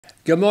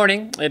Good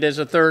morning. It is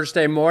a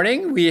Thursday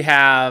morning. We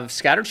have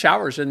scattered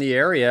showers in the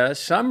area.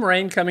 Some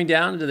rain coming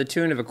down to the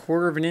tune of a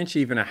quarter of an inch,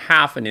 even a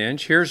half an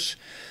inch. Here's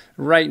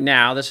right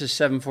now. This is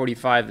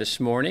 7:45 this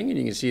morning, and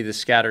you can see the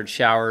scattered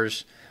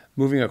showers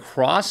moving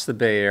across the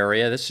Bay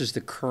Area. This is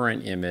the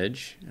current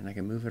image, and I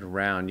can move it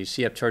around. You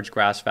see up towards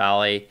Grass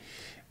Valley,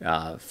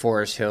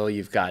 Forest Hill,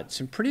 you've got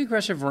some pretty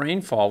aggressive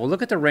rainfall. We'll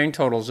look at the rain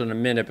totals in a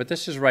minute, but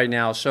this is right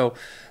now. So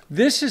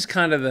this is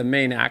kind of the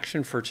main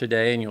action for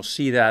today, and you'll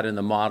see that in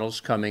the models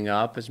coming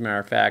up. As a matter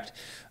of fact,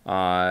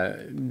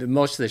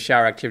 most of the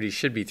shower activity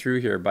should be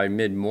through here by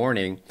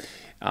mid-morning.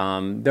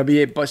 There'll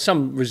be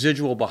some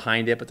residual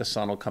behind it, but the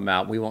sun will come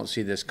out. We won't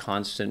see this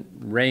constant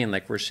rain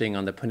like we're seeing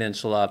on the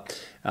peninsula,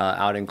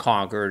 out in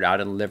Concord, out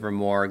in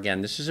Livermore.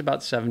 Again, this is about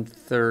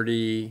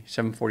 7:30,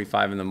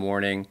 7:45 in the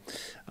morning.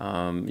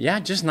 Yeah,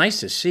 just nice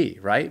to see,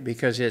 right?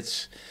 Because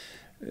it's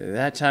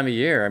that time of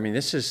year. I mean,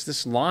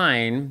 this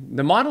line,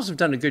 the models have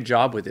done a good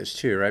job with this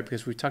too, right?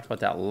 Because we talked about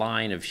that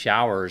line of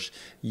showers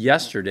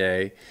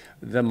yesterday.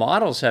 The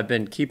models have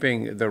been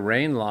keeping the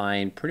rain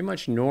line pretty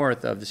much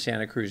north of the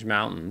Santa Cruz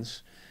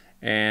Mountains.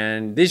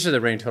 And these are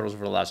the rain totals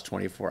over the last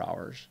 24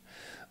 hours.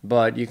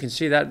 But you can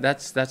see that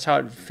that's how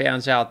it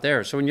fans out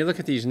there. So when you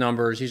look at these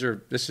numbers,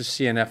 this is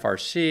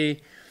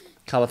CNFRC,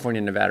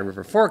 California Nevada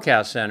River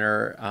Forecast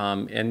Center,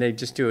 and they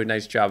just do a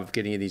nice job of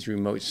getting these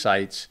remote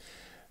sites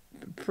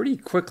pretty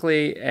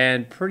quickly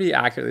and pretty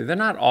accurately. They're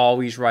not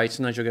always right.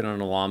 Sometimes you'll get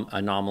an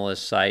anomalous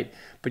site.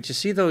 But you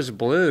see those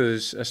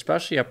blues,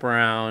 especially up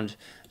around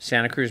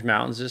Santa Cruz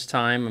Mountains this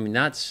time. I mean,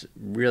 that's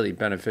really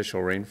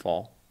beneficial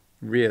rainfall.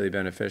 Really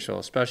beneficial,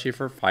 especially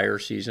for fire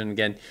season.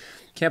 Again,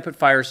 can't put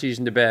fire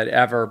season to bed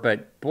ever,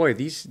 but boy,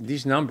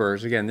 these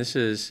numbers, again, this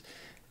is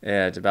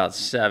at about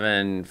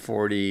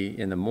 7:40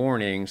 in the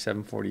morning,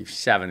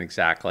 7:47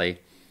 exactly,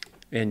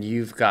 and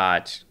you've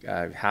got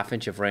a half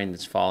inch of rain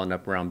that's fallen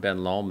up around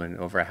Ben Lomond,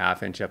 over a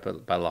half inch up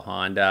by La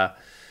Honda,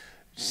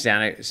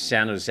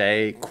 San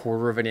Jose,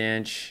 quarter of an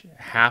inch,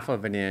 half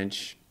of an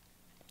inch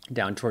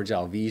down towards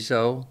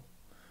Alviso.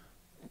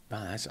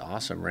 Wow, that's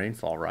awesome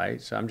rainfall,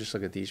 right? So I'm just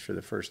looking at these for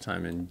the first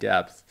time in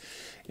depth.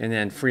 And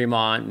then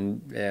Fremont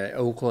and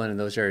Oakland and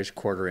those areas,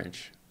 quarter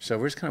inch. So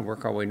we're just kind of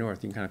work our way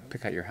north. You can kind of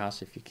pick out your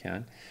house if you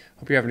can.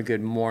 Hope you're having a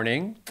good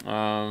morning.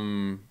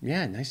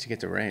 Yeah, nice to get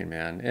the rain,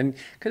 man. And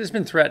because it's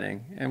been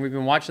threatening, and we've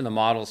been watching the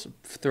models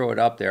throw it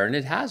up there, and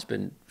it has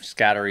been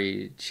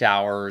scattery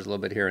showers a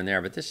little bit here and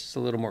there, but this is a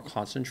little more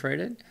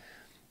concentrated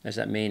as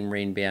that main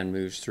rain band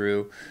moves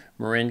through.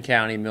 Marin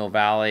County, Mill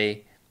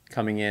Valley,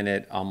 coming in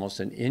at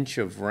almost an inch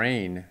of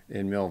rain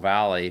in Mill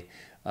Valley,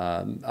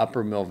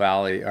 upper Mill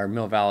Valley, or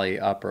Mill Valley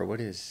upper. What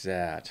is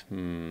that?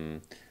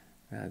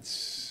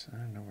 That's, I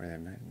don't know where that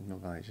meant. Mill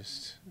Valley,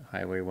 just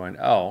Highway 1.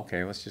 Oh,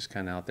 okay, let's just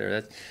kind of out there.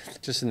 That's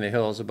just in the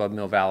hills above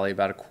Mill Valley,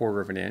 about a quarter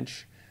of an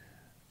inch.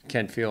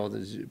 Kentfield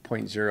is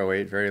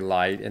 0.08, very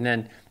light. And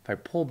then if I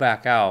pull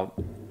back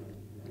out,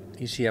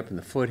 you see up in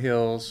the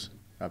foothills,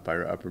 up by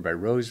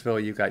Roseville,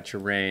 you got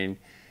your rain.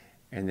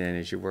 And then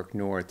as you work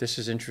north, this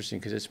is interesting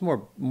because it's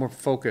more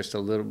focused, a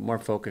little more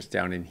focused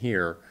down in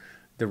here,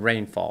 the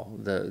rainfall,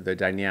 the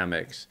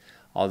dynamics.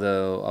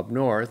 Although up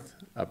north,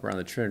 up around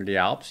the Trinity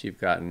Alps, you've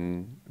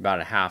gotten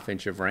about a half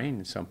inch of rain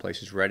in some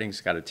places.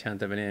 Redding's got a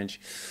tenth of an inch.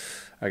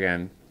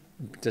 Again,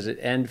 does it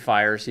end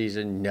fire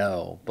season?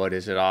 No. But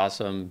is it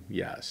awesome?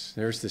 Yes.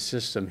 There's the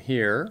system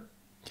here.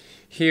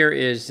 Here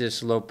is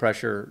this low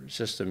pressure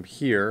system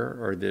here,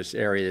 or this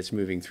area that's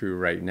moving through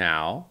right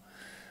now.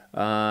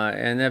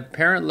 And the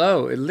parent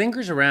low, it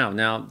lingers around.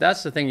 Now,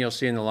 that's the thing you'll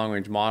see in the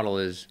long-range model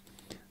is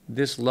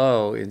this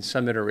low, in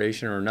some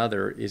iteration or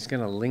another, is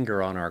going to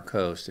linger on our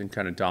coast and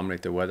kind of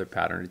dominate the weather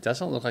pattern. It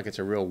doesn't look like it's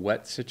a real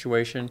wet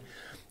situation.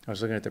 I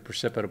was looking at the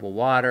precipitable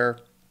water.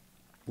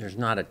 There's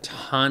not a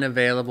ton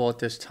available at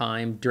this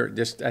time,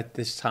 at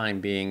this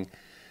time being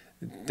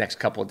next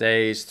couple of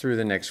days through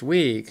the next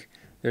week.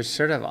 There's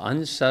sort of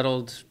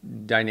unsettled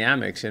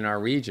dynamics in our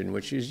region,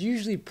 which is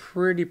usually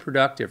pretty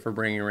productive for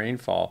bringing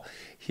rainfall.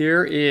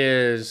 Here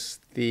is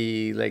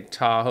the Lake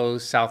Tahoe,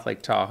 South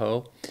Lake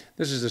Tahoe.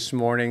 This is this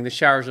morning. The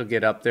showers will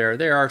get up there.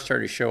 They are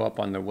starting to show up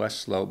on the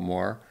west slope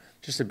more.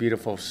 Just a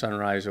beautiful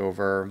sunrise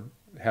over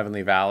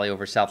Heavenly Valley,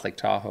 over South Lake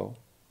Tahoe.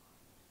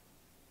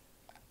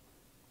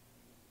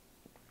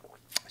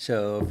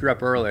 So if you're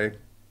up early,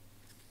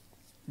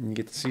 you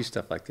get to see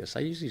stuff like this. I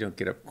usually don't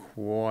get up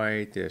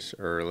quite this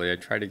early. I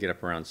try to get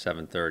up around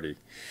 7:30.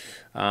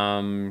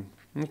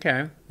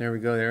 Okay, there we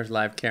go. There's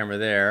live camera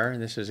there.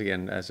 And this is,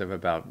 again, as of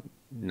about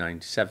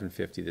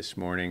 7:50 this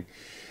morning.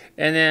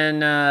 And then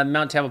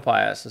Mount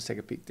Tamalpais. Let's take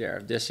a peek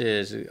there. This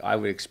is, I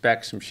would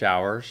expect some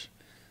showers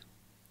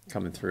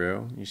coming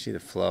through. You see the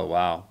flow.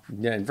 Wow.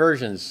 Yeah,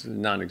 inversion's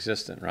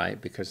non-existent,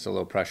 right? Because the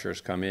low pressures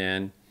come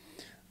in.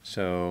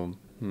 So,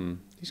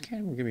 these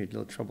can give me a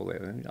little trouble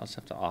lately. I'll just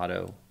have to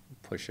auto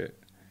push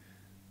it,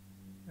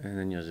 and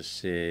then you'll just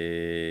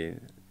see,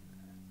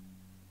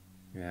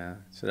 yeah,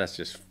 so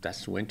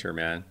that's winter,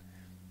 man.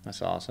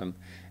 That's awesome.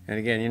 And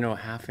again, you know,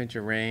 half inch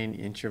of rain,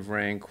 inch of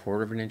rain,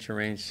 quarter of an inch of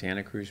rain,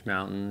 Santa Cruz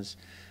Mountains,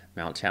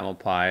 Mount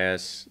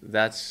Tamalpais.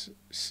 That's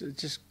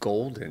just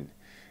golden.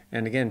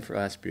 And again, for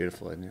us,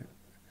 beautiful, isn't it?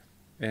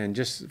 And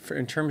just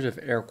in terms of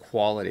air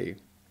quality,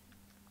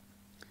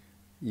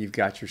 you've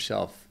got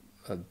yourself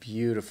a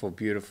beautiful,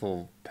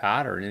 beautiful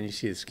pattern. And you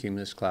see this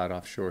cumulus cloud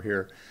offshore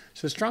here.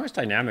 So the strongest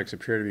dynamics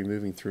appear to be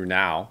moving through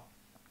now.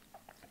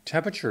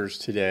 Temperatures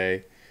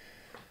today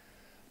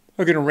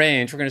are going to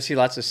range. We're going to see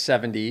lots of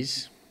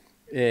 70s,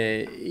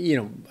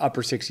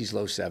 upper 60s,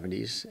 low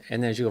 70s.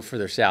 And then as you go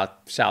further south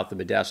of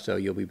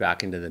Modesto, you'll be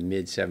back into the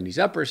mid 70s,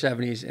 upper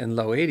 70s, and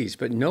low 80s.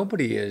 But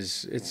nobody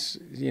is,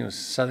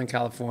 Southern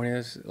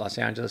California, Los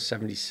Angeles,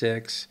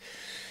 76.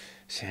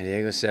 San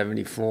Diego,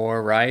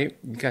 74, right?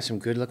 You got some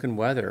good looking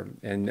weather.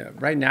 And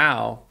right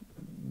now,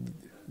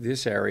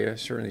 this area,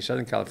 certainly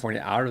Southern California,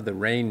 out of the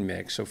rain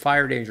mix. So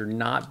fire danger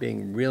not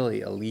being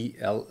really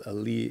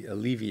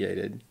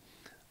alleviated.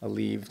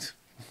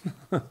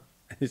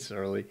 It's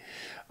early.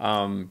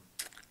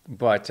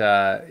 But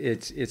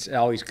it's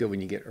always good when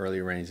you get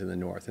early rains in the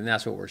north. And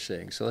that's what we're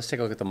seeing. So let's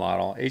take a look at the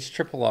model.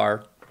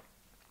 HRRR.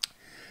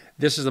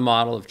 This is the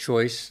model of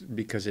choice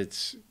because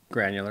it's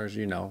granular, as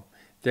you know.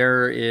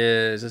 There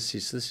is, let's see,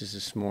 so this is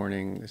this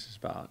morning. This is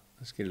about,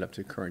 let's get it up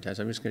to current time.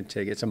 So I'm just going to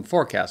take it. It's a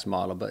forecast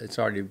model, but it's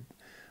already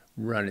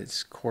run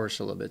its course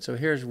a little bit. So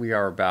here's we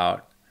are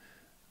about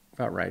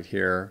right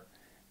here.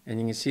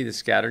 And you can see the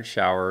scattered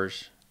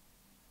showers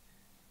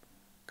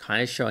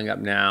kind of showing up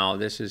now.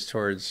 This is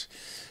towards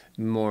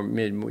more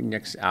mid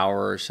next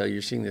hour or so.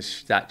 You're seeing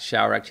that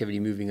shower activity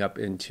moving up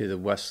into the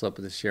west slope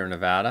of the Sierra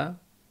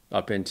Nevada,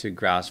 up into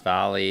Grass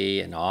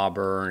Valley and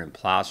Auburn and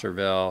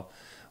Placerville,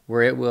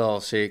 where it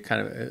will see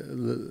kind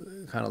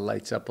of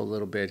lights up a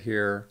little bit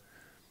here.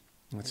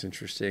 That's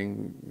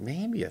interesting.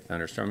 Maybe a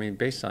thunderstorm. I mean,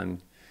 based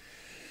on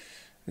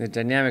the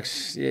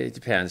dynamics, it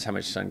depends how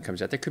much sun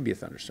comes out. There could be a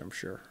thunderstorm,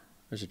 sure.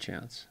 There's a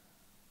chance.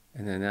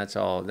 And then that's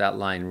all, that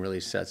line really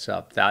sets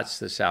up. That's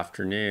this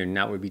afternoon.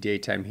 That would be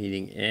daytime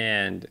heating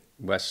and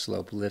west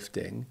slope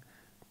lifting,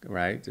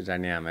 right? The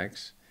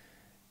dynamics.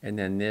 And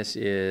then this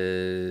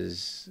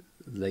is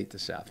late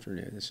this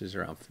afternoon. This is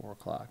around 4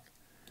 o'clock.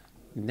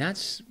 And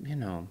that's,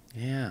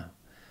 yeah,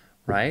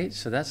 right?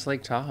 So that's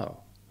Lake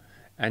Tahoe.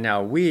 And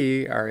now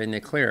we are in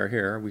the clear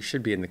here. We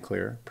should be in the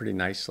clear pretty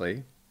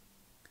nicely.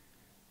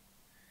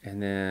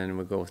 And then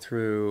we'll go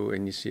through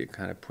and you see it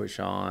kind of push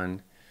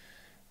on.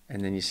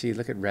 And then you see,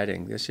 look at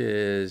Redding. This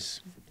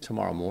is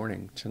tomorrow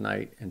morning,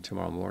 tonight and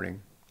tomorrow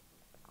morning.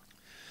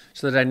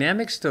 So the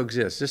dynamics still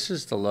exist. This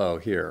is the low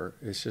here.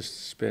 It's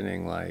just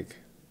spinning like,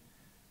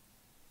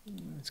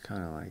 it's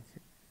kind of like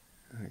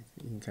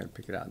you can kind of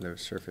pick it out in the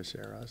surface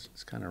arrows.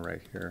 It's kind of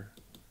right here.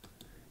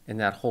 And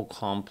that whole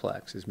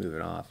complex is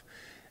moving off.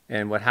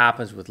 And what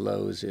happens with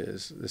lows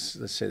is, this,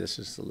 let's say this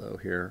is the low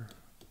here.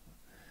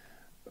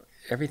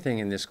 Everything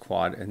in this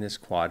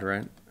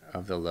quadrant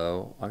of the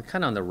low,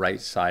 kind of on the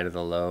right side of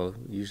the low,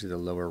 usually the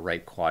lower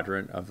right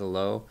quadrant of the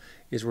low,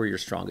 is where your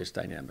strongest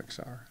dynamics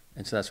are.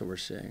 And so that's what we're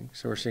seeing.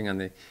 So we're seeing on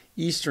the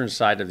eastern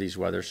side of these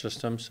weather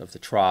systems, of the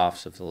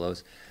troughs, of the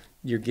lows,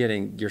 you're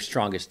getting your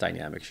strongest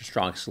dynamics, your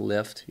strongest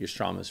lift, your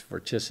strongest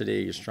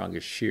vorticity, your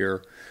strongest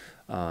shear.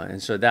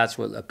 And so that's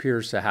what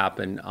appears to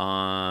happen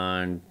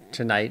on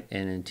tonight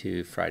and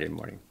into Friday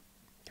morning.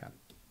 Okay.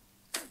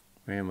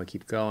 And we'll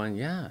keep going.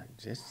 Yeah,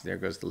 there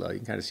goes the low. You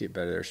can kind of see it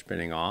better there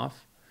spinning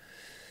off.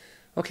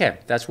 Okay,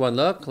 that's one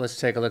look. Let's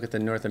take a look at the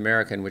North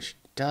American, which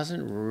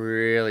doesn't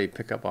really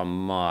pick up on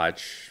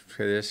much.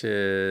 So this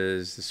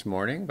is this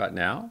morning, about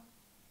now.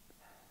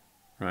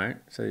 Right,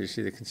 so you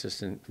see the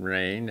consistent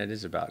rain. That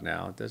is about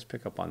now. It does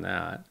pick up on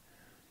that.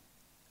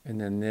 And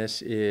then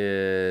this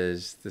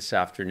is this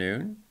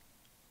afternoon.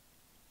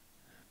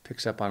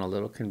 Picks up on a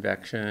little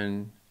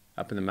convection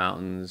up in the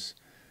mountains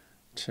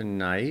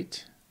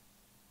tonight.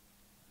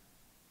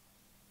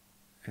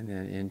 And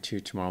then into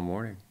tomorrow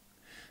morning.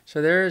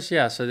 So there's,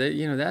 yeah, so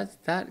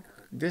that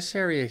this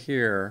area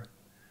here,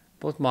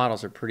 both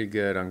models are pretty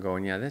good on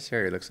going, yeah, this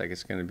area looks like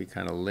it's going to be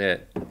kind of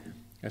lit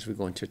as we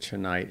go into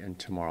tonight and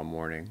tomorrow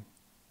morning.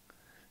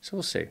 So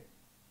we'll see.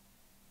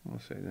 We'll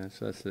see.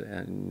 So that's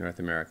the North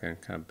American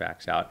kind of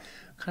backs out.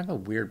 Kind of a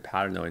weird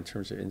pattern, though, in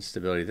terms of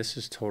instability. This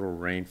is total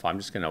rainfall. I'm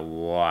just going to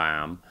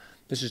wham.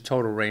 This is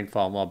total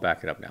rainfall. Well, I'll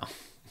back it up now.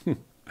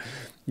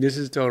 This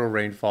is total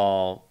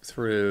rainfall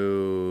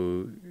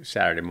through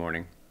Saturday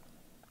morning,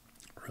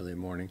 early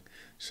morning.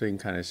 So you can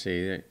kind of see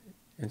it.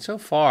 And so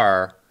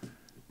far,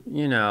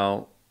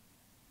 it's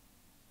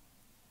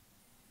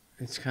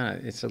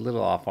a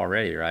little off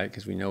already, right?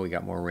 Because we know we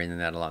got more rain than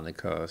that along the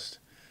coast.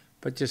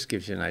 But just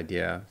gives you an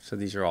idea. So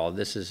these are all,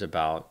 this is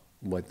about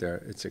what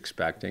it's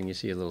expecting. You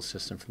see a little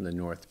system from the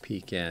north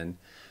peek in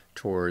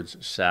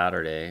towards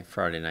Saturday,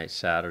 Friday night,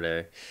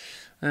 Saturday.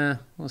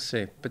 We'll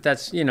see. But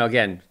that's,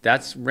 again,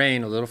 that's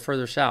rain a little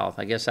further south.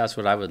 I guess that's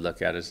what I would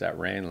look at is that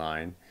rain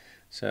line.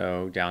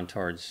 So down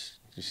towards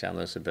San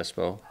Luis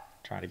Obispo,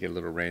 trying to get a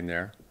little rain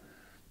there.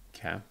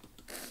 Okay.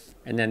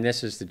 And then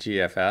this is the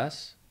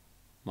GFS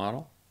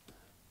model.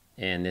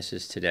 And this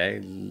is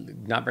today,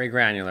 not very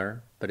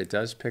granular, but it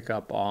does pick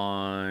up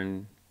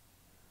on,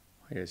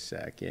 Wait a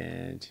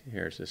second.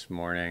 Here's this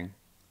morning.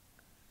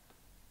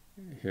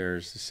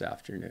 Here's this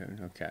afternoon.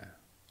 Okay.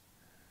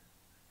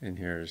 And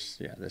here's,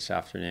 yeah, this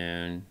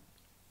afternoon.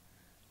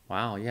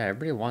 Wow, yeah,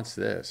 everybody wants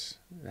this.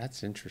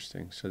 That's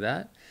interesting. So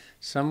that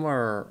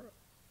somewhere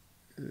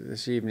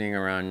this evening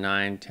around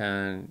 9,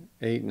 10,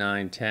 8,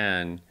 9,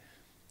 10,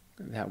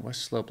 that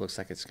west slope looks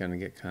like it's going to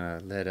get kind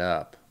of lit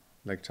up,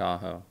 Lake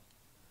Tahoe.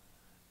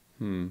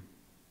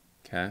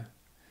 Okay.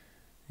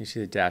 You see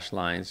the dashed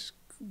lines,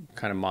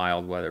 kind of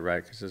mild weather,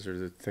 right? Because those are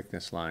the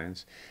thickness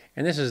lines.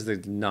 And this is the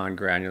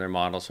non-granular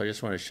model, so I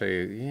just want to show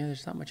you, yeah,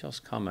 there's not much else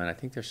coming. I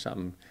think there's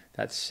something,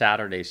 that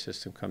Saturday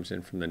system comes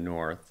in from the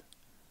north.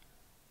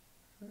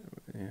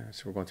 Yeah,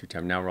 so we're going through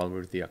time. Now we're all the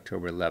way to the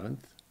October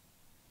 11th.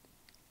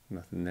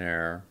 Nothing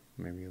there.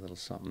 Maybe a little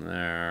something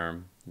there.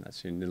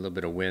 That's a little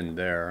bit of wind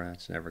there.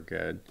 That's never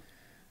good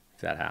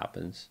if that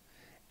happens.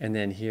 And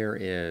then here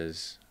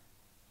is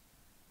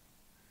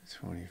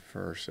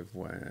 21st of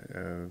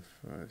when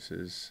this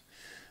is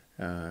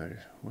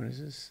when is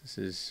this? This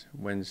is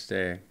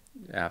Wednesday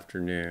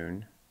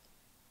afternoon,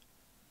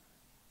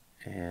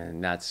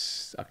 and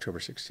that's October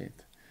 16th.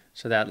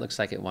 So that looks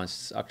like it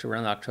wants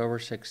around October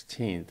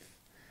 16th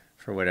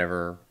for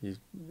whatever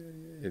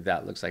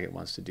that looks like it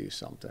wants to do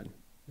something.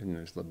 And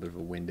there's a little bit of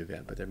a wind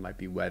event, but it might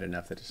be wet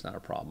enough that it's not a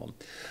problem.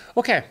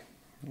 Okay,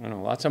 I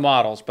know lots of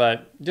models,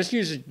 but just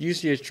use the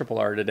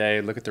HRRR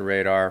today. Look at the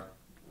radar.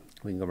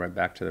 We can go right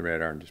back to the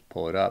radar and just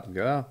pull it up and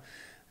go, oh,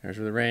 there's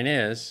where the rain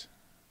is,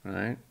 all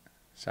right?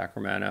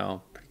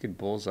 Sacramento, pretty good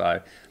bullseye.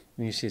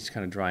 And you see it's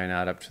kind of drying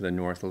out up to the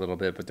north a little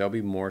bit, but there'll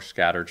be more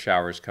scattered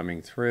showers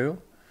coming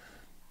through.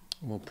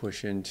 We'll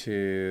push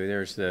into,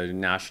 there's the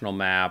national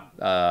map.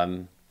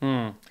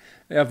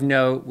 Of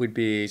note would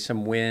be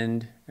some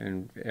wind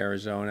in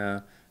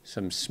Arizona,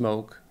 some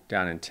smoke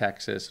down in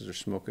Texas. Those are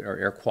smoke, or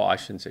air quality, I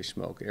shouldn't say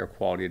smoke, air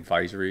quality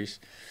advisories.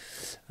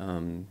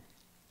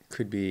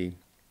 Could be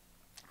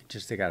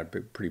just, they got a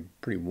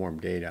pretty warm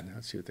day down there.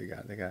 Let's see what they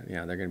got. They got, you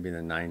know, they're going to be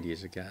in the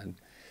 90s again.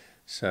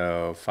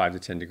 So 5 to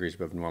 10 degrees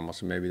above normal.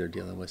 So maybe they're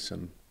dealing with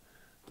some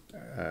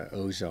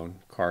ozone,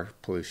 car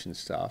pollution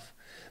stuff.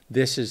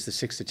 This is the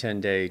 6 to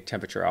 10 day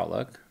temperature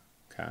outlook.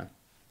 Okay,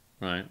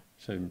 right?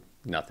 So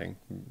nothing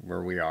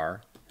where we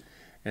are.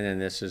 And then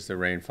this is the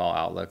rainfall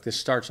outlook. This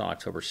starts on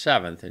October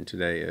 7th, and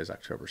today is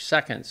October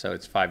 2nd, so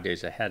it's 5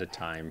 days ahead of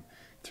time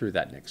through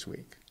that next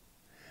week.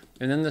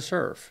 And then the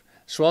surf.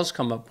 Swells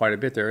come up quite a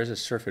bit. There is a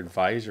surf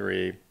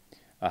advisory,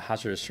 a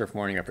hazardous surf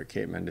warning up at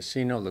Cape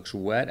Mendocino. It looks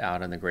wet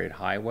out on the Great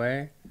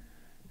Highway.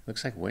 It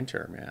looks like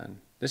winter, man.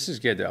 This is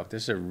good, though.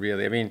 This is a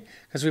really, I mean,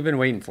 because we've been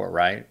waiting for it,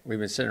 right? We've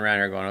been sitting around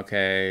here going,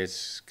 okay,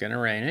 it's going to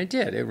rain. And it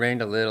did. It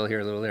rained a little here,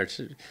 a little there.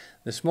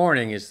 This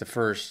morning is the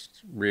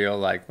first real,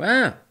 like,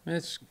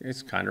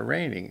 it's kind of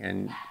raining.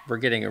 And we're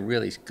getting a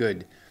really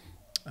good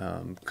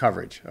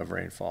coverage of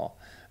rainfall.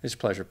 This is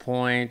Pleasure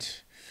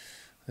Point.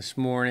 This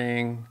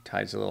morning,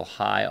 tide's a little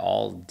high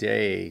all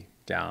day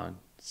down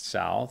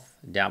south,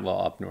 down,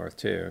 well, up north,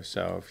 too.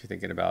 So if you're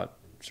thinking about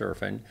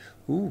surfing,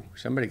 ooh,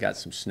 somebody got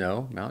some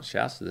snow, Mount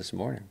Shasta this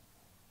morning.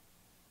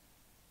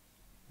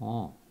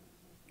 Oh,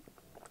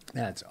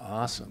 that's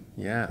awesome.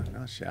 Yeah,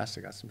 Mount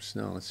Shasta got some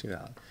snow. Let's see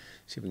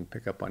if we can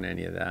pick up on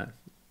any of that.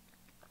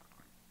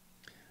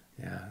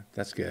 Yeah,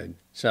 that's good.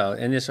 So,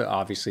 and this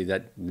obviously,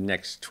 that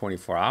next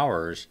 24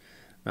 hours,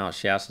 Mount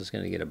Shasta is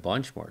going to get a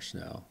bunch more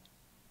snow.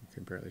 You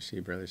can barely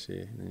see,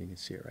 and then you can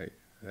see it right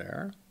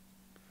there.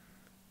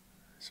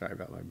 Sorry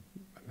about I'm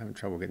having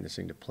trouble getting this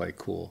thing to play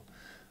cool.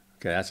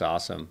 Okay, that's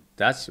awesome.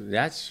 That's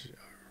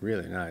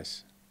really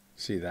nice.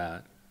 See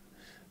that.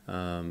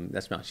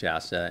 That's Mount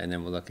Shasta, and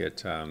then we'll look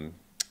at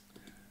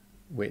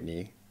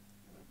Whitney.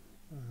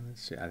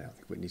 Let's see, I don't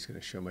think Whitney's going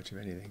to show much of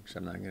anything, so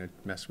I'm not going to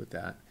mess with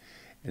that.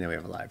 And then we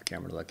have a live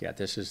camera to look at.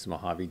 This is the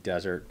Mojave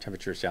Desert.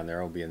 Temperatures down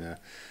there will be in the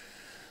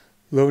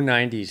low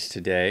 90s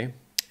today.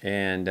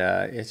 And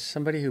it's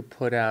somebody who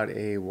put out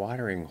a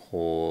watering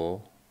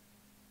hole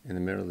in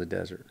the middle of the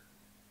desert.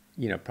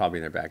 You know, probably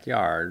in their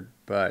backyard,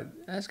 but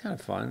that's kind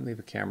of fun. Leave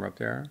a camera up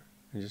there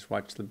and just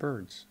watch the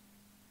birds.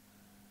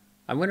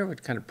 I wonder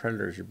what kind of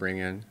predators you bring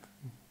in.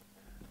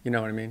 You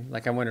know what I mean?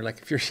 Like, I wonder,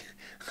 like, if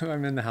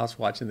I'm in the house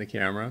watching the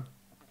camera,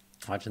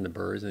 watching the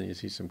birds, and you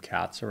see some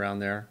cats around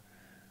there.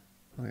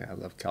 Oh, yeah, I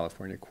love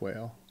California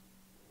quail.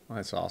 Oh,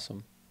 that's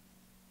awesome.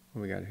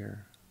 What we got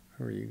here?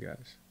 Who are you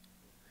guys?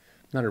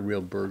 Not a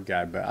real bird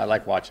guy, but I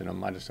like watching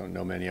them. I just don't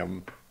know many of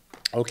them.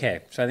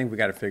 Okay, so I think we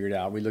got it figured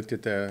out. We looked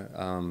at the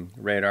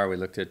radar. We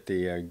looked at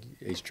the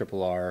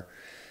HRRR.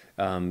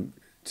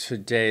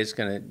 Today is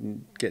going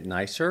to get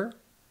nicer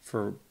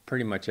for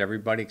pretty much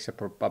everybody except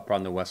for up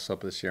on the west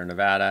slope of the Sierra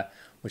Nevada,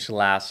 which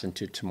lasts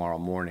into tomorrow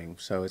morning.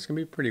 So it's going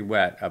to be pretty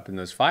wet up in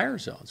those fire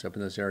zones, up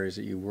in those areas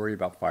that you worry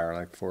about fire,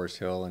 like Forest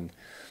Hill and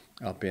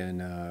up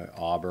in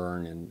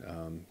Auburn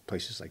and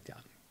places like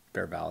that,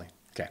 Bear Valley.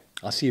 Okay,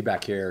 I'll see you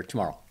back here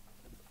tomorrow.